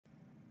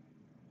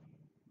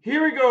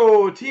Here we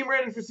go. Team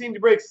random for C&C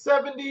break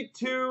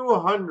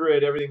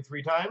 7,200. Everything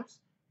 3 times.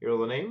 Here are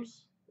the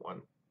names. 1,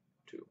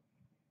 2,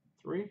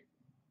 3.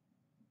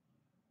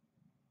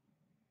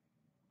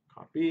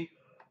 Copy.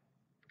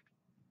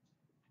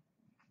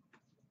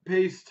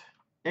 Paste.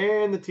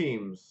 And the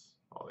teams.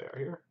 All they are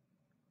here.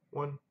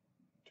 1,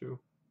 2,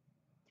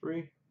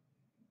 3.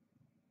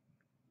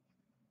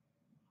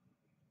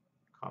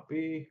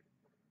 Copy.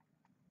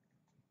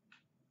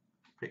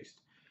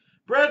 Paste.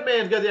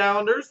 Breadman's got the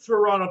Islanders.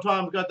 Toronto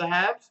Tom's got the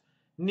Habs.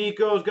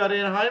 Nico's got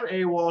Anaheim.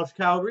 A. Walsh,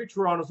 Calgary.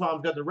 Toronto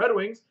Tom's got the Red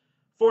Wings.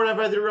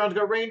 4.553 rounds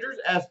got Rangers.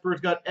 Esper's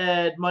got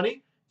Ed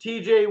Money.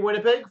 TJ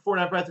Winnipeg.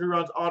 4.553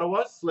 rounds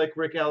Ottawa. Slick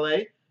Rick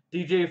LA.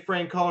 DJ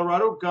Frank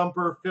Colorado.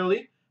 Gumper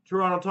Philly.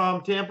 Toronto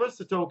Tom Tampa.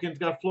 Satokin's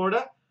got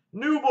Florida.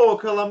 New Bull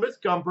Columbus.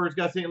 Gumper's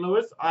got St.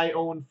 Louis. I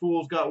Own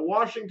Fools got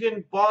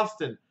Washington.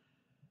 Boston.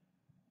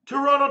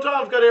 Toronto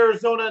Tom's got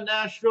Arizona,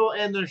 Nashville,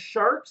 and the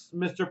Sharks.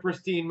 Mr.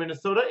 Pristine,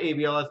 Minnesota.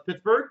 ABLS,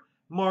 Pittsburgh.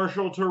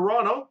 Marshall,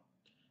 Toronto.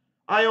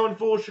 I Own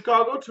Fool,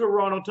 Chicago.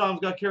 Toronto Tom's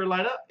got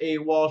Carolina. A.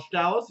 Walsh,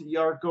 Dallas.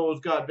 Yarko's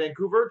got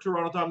Vancouver.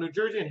 Toronto Tom, New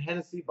Jersey. And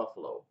Hennessy,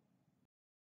 Buffalo.